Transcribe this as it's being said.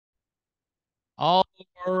All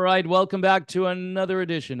right, welcome back to another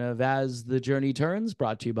edition of As the Journey Turns,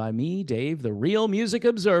 brought to you by me, Dave, the real music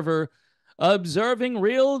observer, observing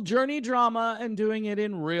real journey drama and doing it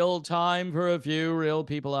in real time for a few real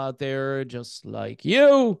people out there just like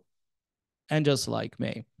you and just like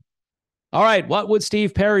me. All right, what would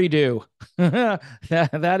Steve Perry do?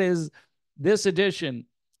 that is this edition.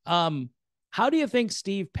 Um, how do you think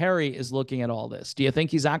Steve Perry is looking at all this? Do you think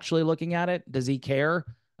he's actually looking at it? Does he care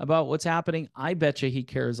about what's happening? I bet you he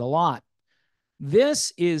cares a lot.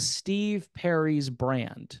 This is Steve Perry's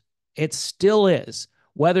brand. It still is.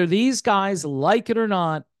 Whether these guys like it or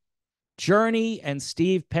not, Journey and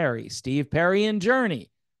Steve Perry and Journey.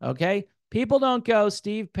 Okay. People don't go,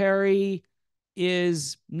 Steve Perry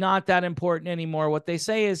is not that important anymore. What they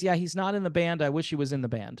say is, yeah, he's not in the band. I wish he was in the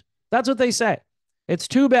band. That's what they say. It's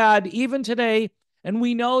too bad, even today. And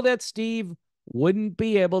we know that Steve wouldn't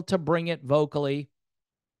be able to bring it vocally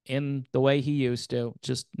in the way he used to.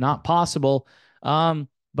 Just not possible.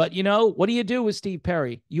 But you know, what do you do with Steve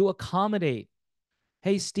Perry? You accommodate.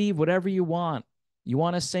 Hey, Steve, whatever you want. You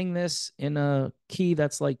want to sing this in a key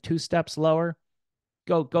that's like two steps lower?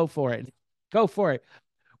 Go for it. Go for it.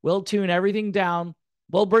 We'll tune everything down.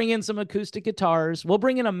 We'll bring in some acoustic guitars. We'll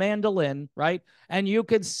bring in a mandolin, right? And you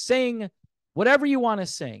could sing whatever you want to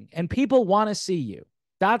sing, and people want to see you.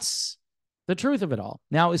 That's the truth of it all.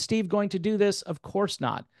 Now, is Steve going to do this? Of course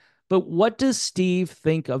not. But what does Steve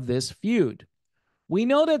think of this feud? We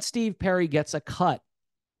know that Steve Perry gets a cut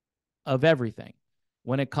of everything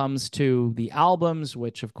when it comes to the albums,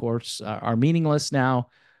 which of course are meaningless now,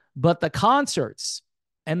 but the concerts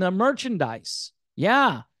and the merchandise.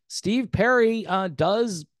 Yeah, Steve Perry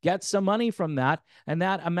does get some money from that, and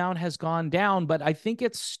that amount has gone down, but I think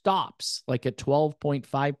it stops like at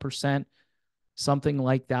 12.5%, something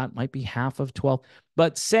like that, might be half of 12.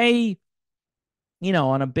 But say,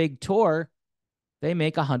 on a big tour, they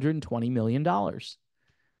make $120 million.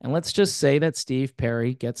 And let's just say that Steve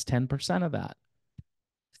Perry gets 10% of that.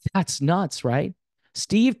 That's nuts, right?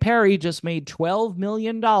 Steve Perry just made $12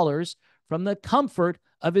 million from the comfort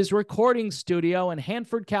of his recording studio in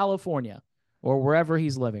Hanford, California, or wherever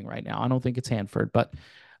he's living right now. I don't think it's Hanford, but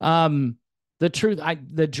the truth,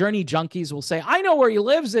 the Journey junkies will say, I know where he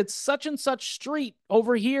lives. It's such and such street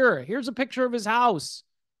over here. Here's a picture of his house.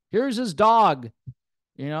 Here's his dog.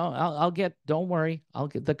 I'll get, don't worry. I'll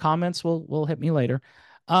get the comments will hit me later.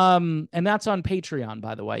 And that's on Patreon,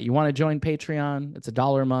 by the way. You want to join Patreon? It's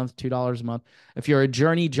 $1 a month, $2 a month. If you're a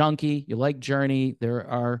Journey junkie, you like Journey, there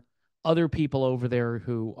are other people over there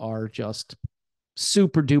who are just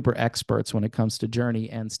super duper experts when it comes to Journey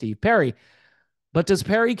and Steve Perry. But does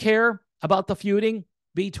Perry care about the feuding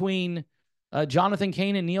between Jonathan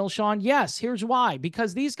Cain and Neal Schon? Yes. Here's why.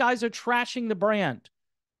 Because these guys are trashing the brand.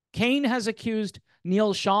 Cain has accused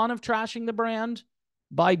Neal Schon of trashing the brand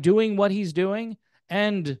by doing what he's doing.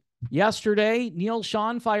 And yesterday, Neal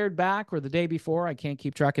Schon fired back, or the day before, I can't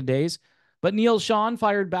keep track of days, but Neal Schon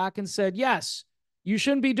fired back and said, yes, you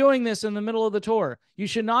shouldn't be doing this in the middle of the tour. You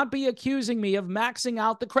should not be accusing me of maxing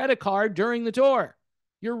out the credit card during the tour.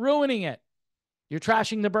 You're ruining it. You're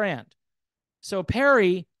trashing the brand. So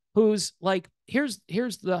Perry, who's like, here's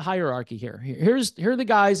the hierarchy here. Here are the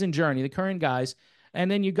guys in Journey, the current guys. And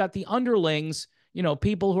then you've got the underlings,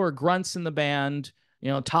 people who are grunts in the band,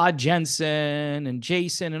 Todd Jensen and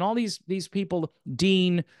Jason and all these people,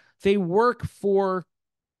 Dean, they work for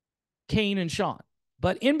Cain and Schon.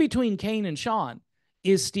 But in between Cain and Schon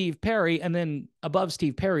is Steve Perry, and then above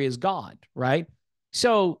Steve Perry is God, right?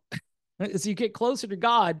 So as you get closer to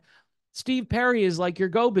God, Steve Perry is like your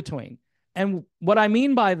go-between. And what I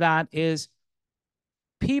mean by that is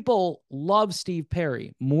people love Steve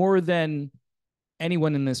Perry more than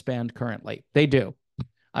anyone in this band currently. They do.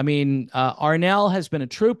 I mean, Arnell has been a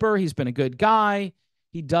trooper. He's been a good guy.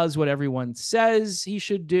 He does what everyone says he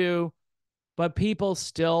should do. But people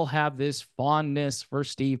still have this fondness for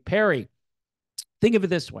Steve Perry. Think of it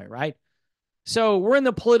this way, right? So we're in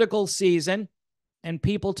the political season, and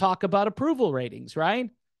people talk about approval ratings,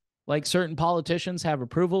 right? Like certain politicians have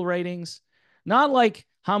approval ratings. Not like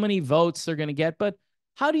how many votes they're going to get, but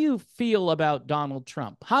how do you feel about Donald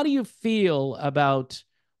Trump? How do you feel about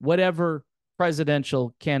whatever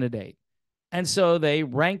presidential candidate? And so they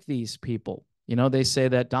rank these people. They say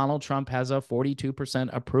that Donald Trump has a 42%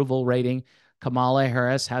 approval rating. Kamala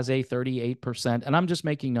Harris has a 38%. And I'm just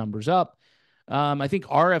making numbers up. I think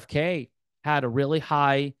RFK had a really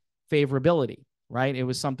high favorability, right? It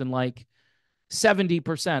was something like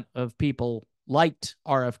 70% of people liked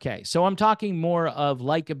RFK. So I'm talking more of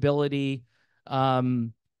likability.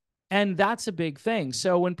 And that's a big thing.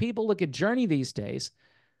 So when people look at Journey these days,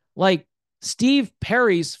 like Steve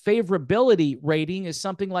Perry's favorability rating is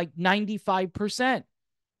something like 95%.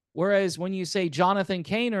 Whereas when you say Jonathan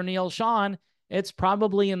Cain or Neal Schon, it's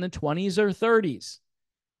probably in the 20s or 30s.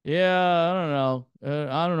 Yeah, I don't know.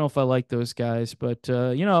 I don't know if I like those guys, but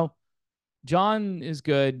John is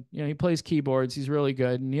good. He plays keyboards. He's really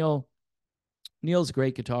good. Neal's a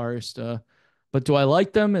great guitarist. But do I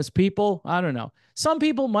like them as people? I don't know. Some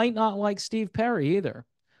people might not like Steve Perry either.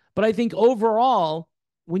 But I think overall,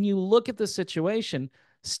 when you look at the situation,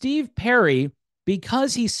 Steve Perry,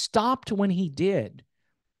 because he stopped when he did,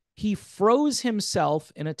 he froze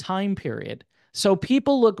himself in a time period. So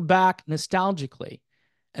people look back nostalgically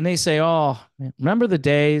and they say, oh, man, remember the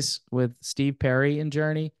days with Steve Perry and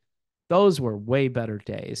Journey? Those were way better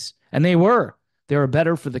days. And they were. They were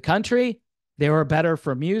better for the country. They were better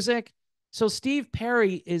for music. So Steve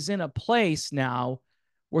Perry is in a place now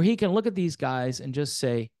where he can look at these guys and just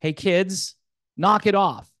say, hey, kids, knock it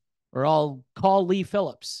off, or I'll call Lee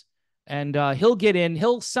Phillips. And he'll get in.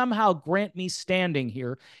 He'll somehow grant me standing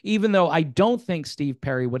here, even though I don't think Steve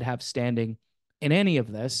Perry would have standing in any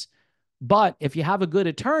of this. But if you have a good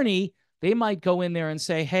attorney, they might go in there and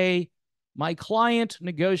say, hey, my client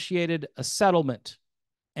negotiated a settlement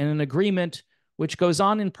and an agreement which goes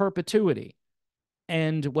on in perpetuity.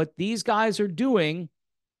 And what these guys are doing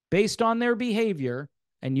based on their behavior,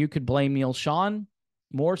 and you could blame Neal Schon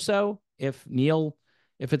more so if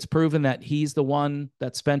it's proven that he's the one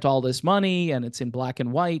that spent all this money and it's in black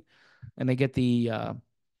and white, and they get the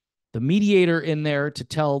mediator in there to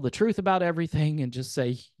tell the truth about everything and just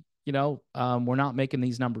say, we're not making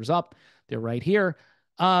these numbers up. They're right here.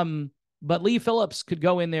 But Lee Phillips could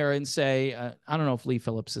go in there and say, I don't know if Lee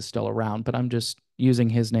Phillips is still around, but I'm just using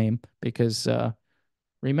his name because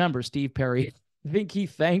remember, Steve Perry, I think he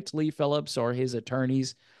thanked Lee Phillips or his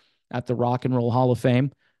attorneys at the Rock and Roll Hall of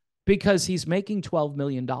Fame because he's making $12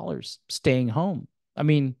 million staying home. I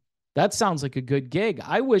mean, that sounds like a good gig.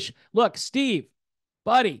 I wish, look, Steve,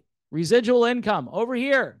 buddy, residual income over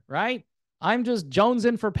here, right? I'm just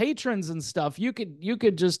jonesing for patrons and stuff. You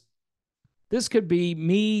could just, this could be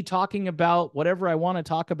me talking about whatever I want to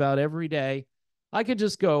talk about every day. I could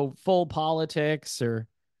just go full politics or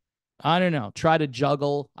I don't know, try to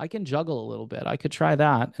juggle. I can juggle a little bit. I could try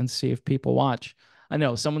that and see if people watch. I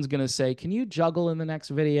know someone's going to say, can you juggle in the next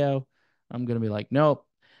video? I'm going to be like, nope.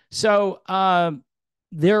 So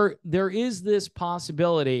there is this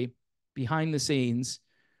possibility behind the scenes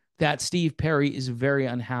that Steve Perry is very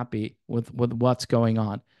unhappy with what's going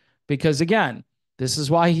on. Because again, this is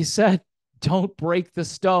why he said, don't break the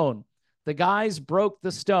stone. The guys broke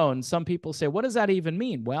the stone. Some people say, what does that even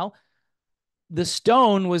mean? Well, the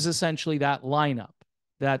stone was essentially that lineup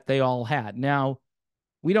that they all had. Now,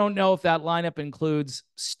 we don't know if that lineup includes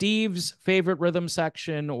Steve's favorite rhythm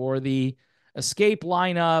section or the Escape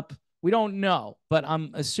lineup. We don't know, but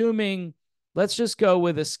I'm assuming, let's just go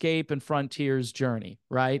with Escape and Frontier's Journey,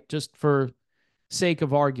 right? Just for sake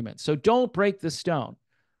of argument. So don't break the stone.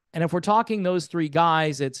 And if we're talking those three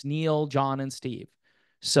guys, it's Neal, John, and Steve.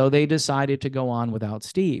 So they decided to go on without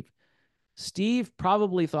Steve. Steve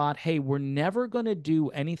probably thought, hey, we're never going to do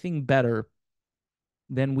anything better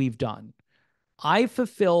than we've done. I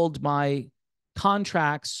fulfilled my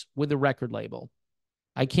contracts with the record label.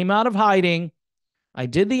 I came out of hiding. I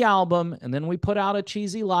did the album, and then we put out a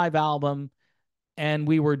cheesy live album, and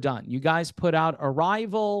we were done. You guys put out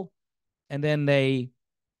Arrival, and then they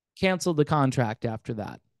canceled the contract after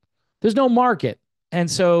that. There's no market. And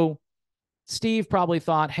so Steve probably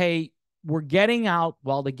thought, hey, we're getting out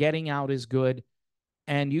while the getting out is good.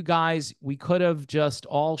 And you guys, we could have just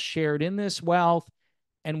all shared in this wealth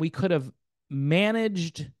and we could have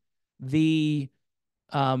managed the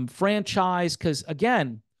franchise. Because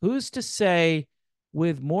again, who's to say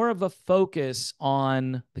with more of a focus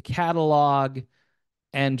on the catalog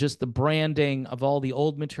and just the branding of all the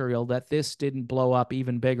old material that this didn't blow up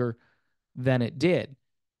even bigger than it did?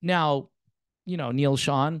 Now, Neal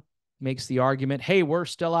Schon makes the argument, hey, we're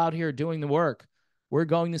still out here doing the work. We're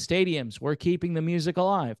going to stadiums. We're keeping the music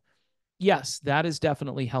alive. Yes, that is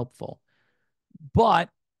definitely helpful. But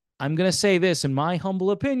I'm going to say this, in my humble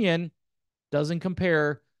opinion, doesn't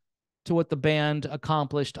compare to what the band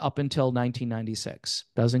accomplished up until 1996.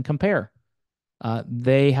 Doesn't compare.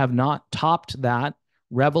 They have not topped that.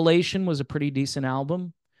 Revelation was a pretty decent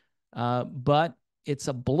album, but it's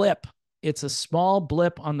a blip. It's a small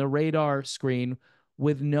blip on the radar screen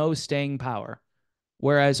with no staying power.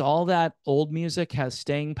 Whereas all that old music has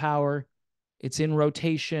staying power. It's in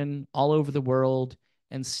rotation all over the world.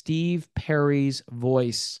 And Steve Perry's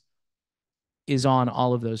voice is on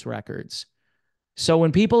all of those records. So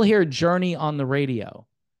when people hear Journey on the radio,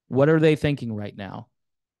 what are they thinking right now?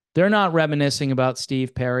 They're not reminiscing about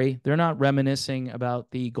Steve Perry. They're not reminiscing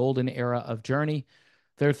about the golden era of Journey.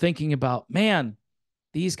 They're thinking about, man,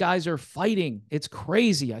 these guys are fighting. It's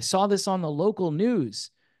crazy. I saw this on the local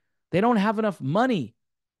news. They don't have enough money.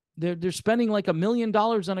 They're spending like $1 million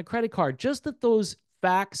on a credit card. Just that those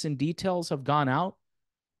facts and details have gone out.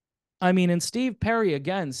 I mean, and Steve Perry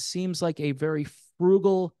again seems like a very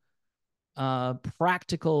frugal,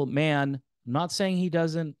 practical man. I'm not saying he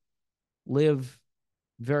doesn't live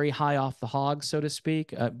very high off the hog, so to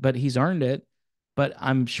speak, but he's earned it. But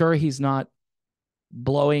I'm sure he's not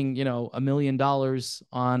blowing, $1 million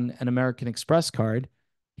on an American Express card.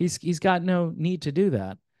 He's got no need to do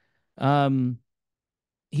that. Um,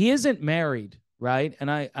 he isn't married, right? And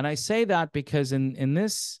I say that because in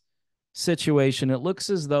this situation, it looks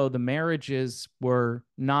as though the marriages were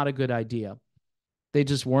not a good idea. They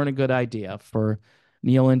just weren't a good idea for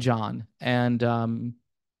Neil and John, and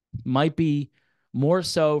might be more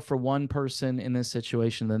so for one person in this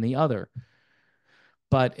situation than the other.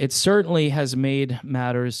 But it certainly has made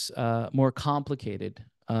matters more complicated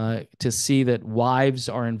to see that wives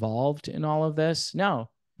are involved in all of this. No,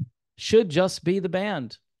 should just be the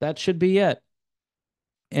band. That should be it.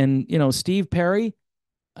 And, Steve Perry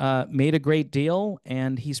made a great deal,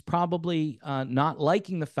 and he's probably not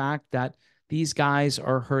liking the fact that these guys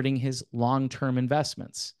are hurting his long-term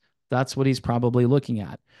investments. That's what he's probably looking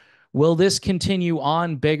at. Will this continue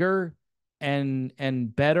on bigger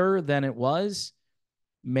and better than it was?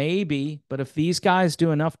 Maybe, but if these guys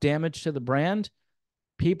do enough damage to the brand,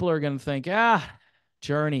 people are going to think,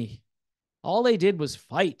 Journey. All they did was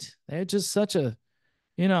fight. They're just such a,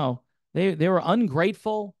 you know, they were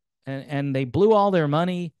ungrateful, and they blew all their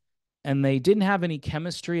money, and they didn't have any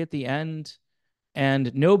chemistry at the end,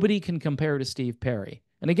 and nobody can compare to Steve Perry.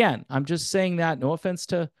 And again, I'm just saying that, no offense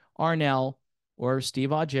to Arnell or Steve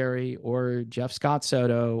Augeri or Jeff Scott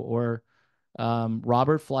Soto or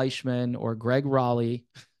Robert Fleischman or Greg Raleigh.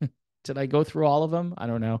 Did I go through all of them? I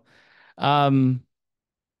don't know. Um,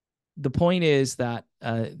 the point is that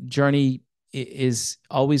Journey is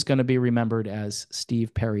always going to be remembered as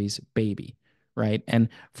Steve Perry's baby, right? And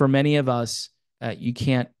for many of us, you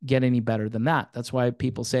can't get any better than that. That's why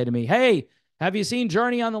people say to me, "Hey, have you seen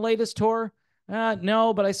Journey on the latest tour?"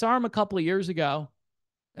 No, but I saw him a couple of years ago,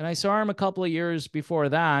 and I saw him a couple of years before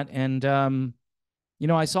that, and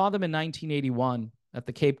I saw them in 1981 at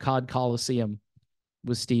the Cape Cod Coliseum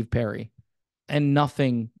with Steve Perry, and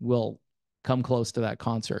nothing will come close to that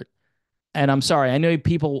concert. And I'm sorry, I know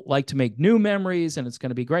people like to make new memories and it's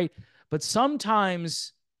going to be great, but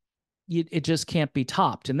sometimes it just can't be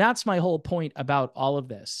topped. And that's my whole point about all of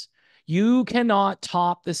this. You cannot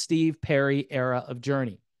top the Steve Perry era of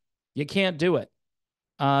Journey. You can't do it.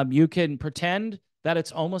 You can pretend that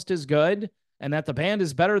it's almost as good and that the band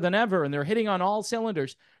is better than ever and they're hitting on all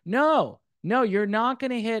cylinders. No, you're not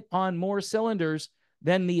going to hit on more cylinders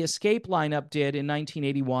than the Escape lineup did in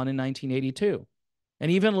 1981 and 1982. And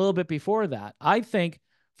even a little bit before that. I think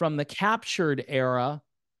from the Captured era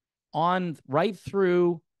on right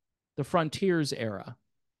through the Frontiers era.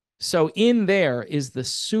 So in there is the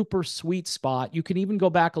super sweet spot. You can even go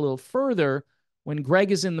back a little further when Greg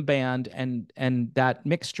is in the band, and that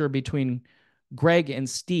mixture between Greg and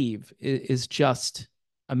Steve is just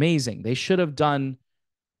amazing. They should have done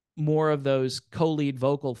more of those co-lead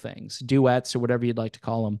vocal things, duets or whatever you'd like to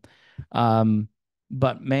call them.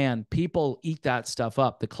 But man, people eat that stuff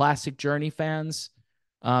up. The classic Journey fans,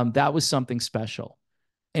 that was something special.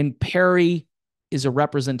 And Perry is a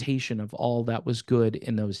representation of all that was good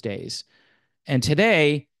in those days. And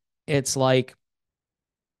today, it's like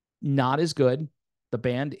not as good. The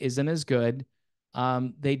band isn't as good.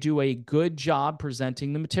 They do a good job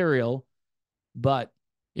presenting the material, but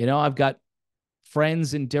I've got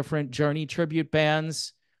friends in different Journey tribute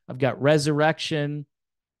bands. I've got Resurrection.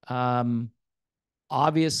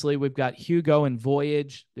 Obviously, we've got Hugo and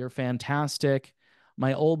Voyage. They're fantastic.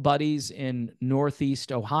 My old buddies in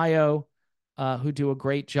Northeast Ohio, who do a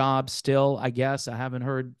great job still, I guess. I haven't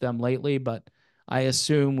heard them lately, but I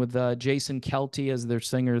assume with Jason Kelty as their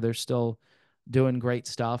singer, they're still doing great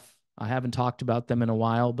stuff. I haven't talked about them in a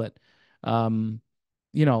while, but,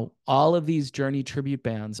 all of these Journey tribute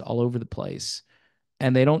bands all over the place,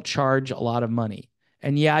 and they don't charge a lot of money.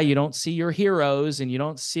 And yeah, you don't see your heroes and you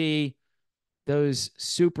don't see those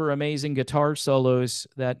super amazing guitar solos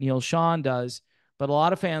that Neal Schon does, but a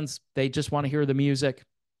lot of fans, they just want to hear the music.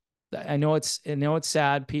 I know it's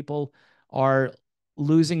sad. People are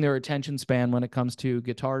losing their attention span when it comes to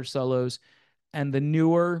guitar solos, and the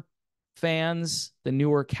newer fans, the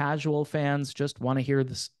newer casual fans, just want to hear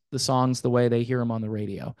the songs the way they hear them on the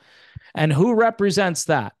radio. And who represents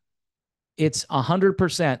that? It's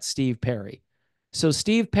 100% Steve Perry. So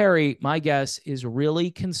Steve Perry, my guess, is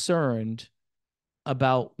really concerned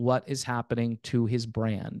about what is happening to his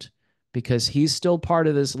brand because he's still part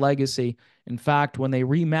of this legacy. In fact, when they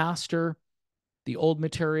remaster the old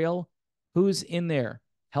material, who's in there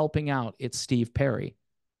helping out? It's Steve Perry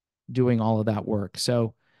doing all of that work.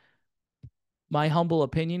 So my humble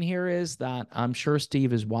opinion here is that I'm sure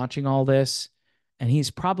Steve is watching all this and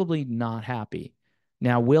he's probably not happy.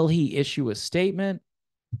 Now, will he issue a statement?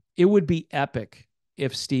 It would be epic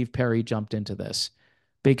if Steve Perry jumped into this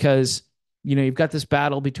because, you've got this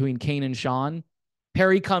battle between Kane and Sean.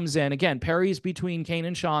 Perry comes in again. Perry's between Kane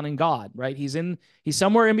and Sean and God, right? He's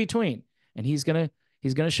somewhere in between, and he's going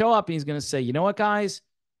to show up and he's going to say, you know what, guys,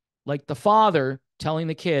 like the father telling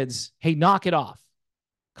the kids, hey, knock it off,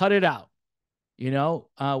 cut it out.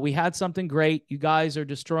 We had something great. You guys are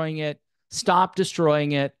destroying it. Stop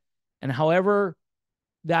destroying it. And however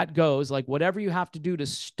that goes, like whatever you have to do to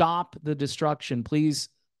stop the destruction, please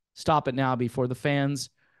stop it now before the fans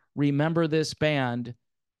remember this band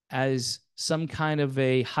as some kind of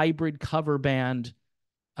a hybrid cover band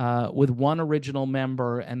with one original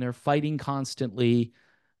member, and they're fighting constantly.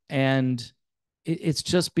 And it's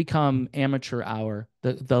just become amateur hour.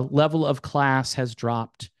 The level of class has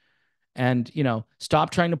dropped. And, stop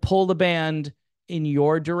trying to pull the band in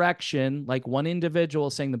your direction, like one individual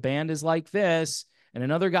saying the band is like this, and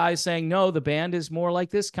another guy saying, no, the band is more like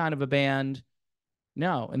this kind of a band.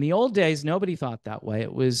 No, in the old days, nobody thought that way.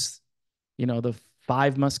 It was, the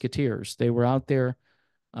Five Musketeers. They were out there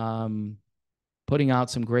putting out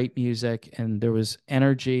some great music, and there was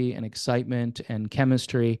energy and excitement and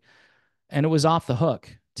chemistry, and it was off the hook.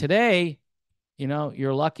 Today,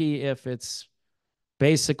 you're lucky if it's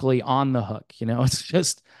basically on the hook. It's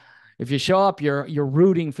just, if you show up, you're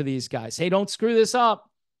rooting for these guys. Hey, don't screw this up.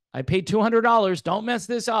 I paid $200. Don't mess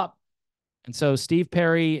this up. And so Steve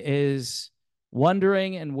Perry is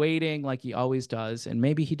wondering and waiting like he always does, and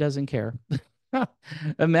maybe he doesn't care.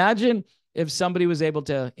 Imagine if somebody was able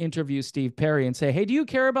to interview Steve Perry and say, hey, do you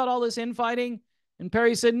care about all this infighting? And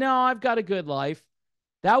Perry said, no, I've got a good life.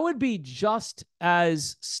 That would be just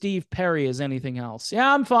as Steve Perry as anything else.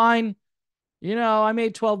 Yeah, I'm fine. I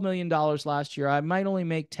made $12 million last year. I might only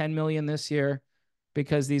make 10 million this year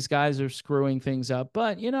because these guys are screwing things up.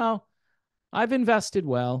 But, I've invested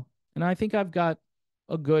well, and I think I've got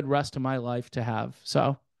a good rest of my life to have.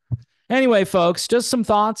 So anyway, folks, just some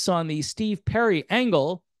thoughts on the Steve Perry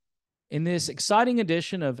angle in this exciting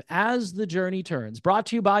edition of As the Journey Turns, brought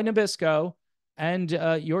to you by Nabisco and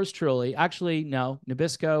yours truly. Actually, no,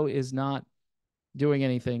 Nabisco is not doing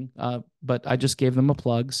anything, but I just gave them a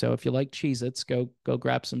plug. So if you like Cheez-Its, go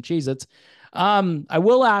grab some Cheez-Its. I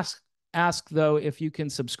will ask though, if you can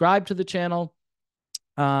subscribe to the channel,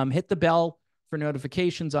 hit the bell for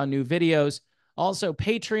notifications on new videos. Also,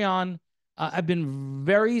 Patreon. I've been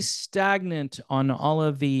very stagnant on all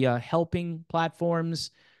of the helping platforms.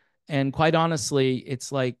 And quite honestly,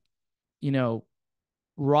 it's like,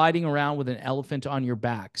 riding around with an elephant on your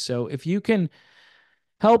back. So if you can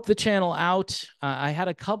help the channel out, I had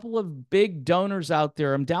a couple of big donors out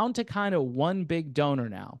there. I'm down to kind of one big donor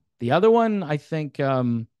now. The other one, I think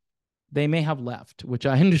they may have left, which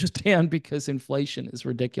I understand because inflation is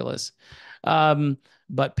ridiculous.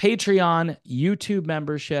 But Patreon, YouTube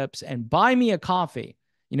memberships, and buy me a coffee.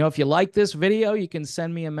 If you like this video, you can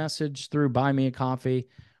send me a message through Buy Me a Coffee.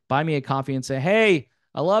 Buy me a coffee and say, hey,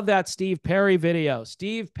 I love that Steve Perry video.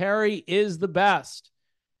 Steve Perry is the best.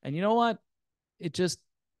 And you know what? It just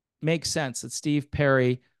makes sense that Steve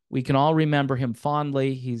Perry, we can all remember him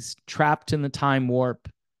fondly. He's trapped in the time warp.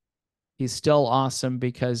 He's still awesome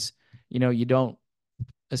because, you don't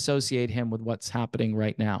associate him with what's happening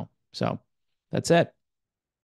right now. So that's it.